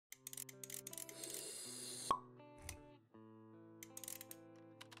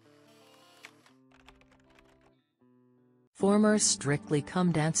Former Strictly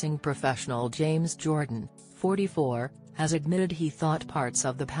Come Dancing professional James Jordan, 44, has admitted he thought parts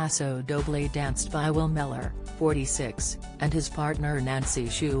of the Paso Doble danced by Will Mellor, 46, and his partner Nancy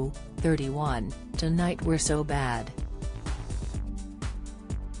Shue, 31, tonight were so bad.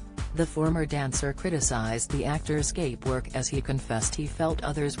 The former dancer criticized the actor's capework as he confessed he felt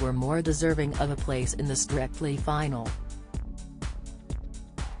others were more deserving of a place in the Strictly final.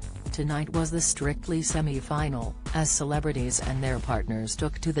 Tonight was the Strictly semi-final, as celebrities and their partners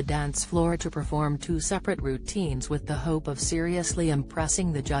took to the dance floor to perform two separate routines with the hope of seriously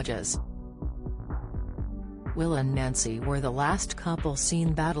impressing the judges. Will and Nancy were the last couple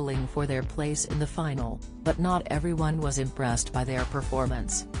seen battling for their place in the final, but not everyone was impressed by their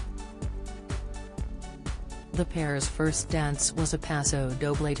performance. The pair's first dance was a Paso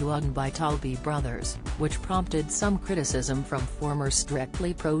Doble to Un by Talbi Brothers, which prompted some criticism from former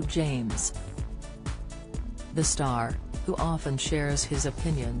Strictly pro James. The star, who often shares his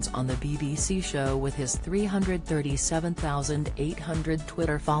opinions on the BBC show with his 337,800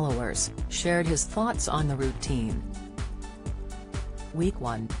 Twitter followers, shared his thoughts on the routine. Week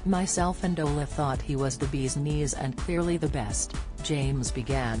 1, myself and Ola thought he was the bee's knees and clearly the best, James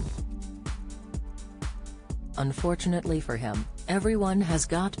began. Unfortunately for him, everyone has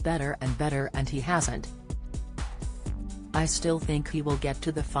got better and he hasn't. I still think he will get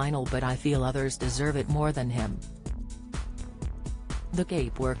to the final, but I feel others deserve it more than him. The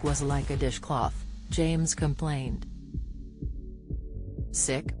capework was like a dishcloth, James complained.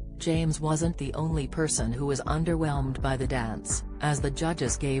 Sick, James wasn't the only person who was underwhelmed by the dance, as the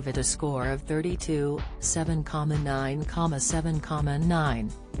judges gave it a score of 32,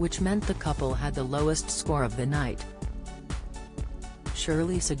 7,9,7,9, which meant the couple had the lowest score of the night.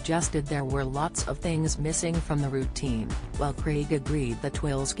 Shirley suggested there were lots of things missing from the routine, while Craig agreed that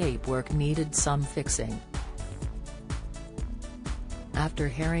Will's capework needed some fixing. After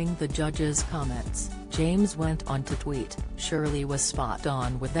hearing the judges' comments, James went on to tweet, "Shirley was spot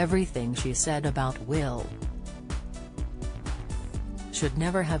on with everything she said about Will. Should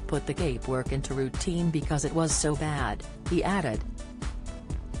never have put the capework into routine because it was so bad," he added.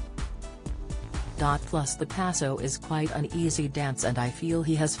 Plus the Paso is quite an easy dance and I feel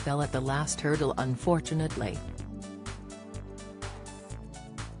he has fell at the last hurdle unfortunately.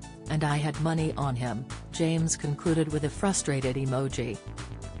 And I had money on him, James concluded with a frustrated emoji.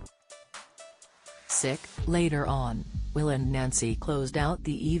 Sick. Later on, Will and Nancy closed out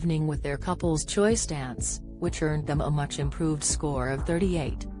the evening with their couple's choice dance, which earned them a much improved score of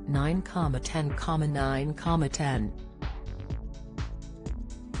 38, 9,10,9,10.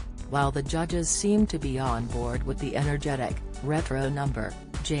 While the judges seemed to be on board with the energetic, retro number,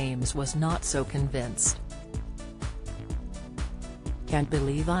 James was not so convinced. "Can't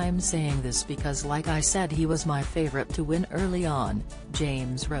believe I'm saying this because like I said he was my favorite to win early on,"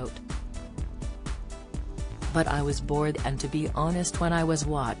 James wrote. "But I was bored and to be honest when I was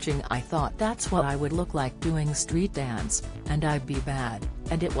watching I thought that's what I would look like doing street dance, and I'd be bad,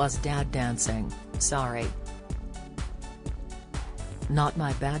 and it was dad dancing, sorry. Not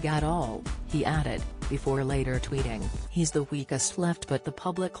my bag at all," he added, before later tweeting, "He's the weakest left but the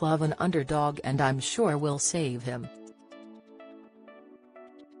public love an underdog and I'm sure we'll save him."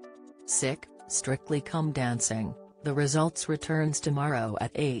 Sick, Strictly Come Dancing, the results returns tomorrow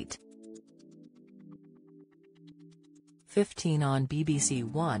at 8:15 on BBC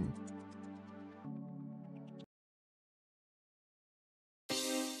One.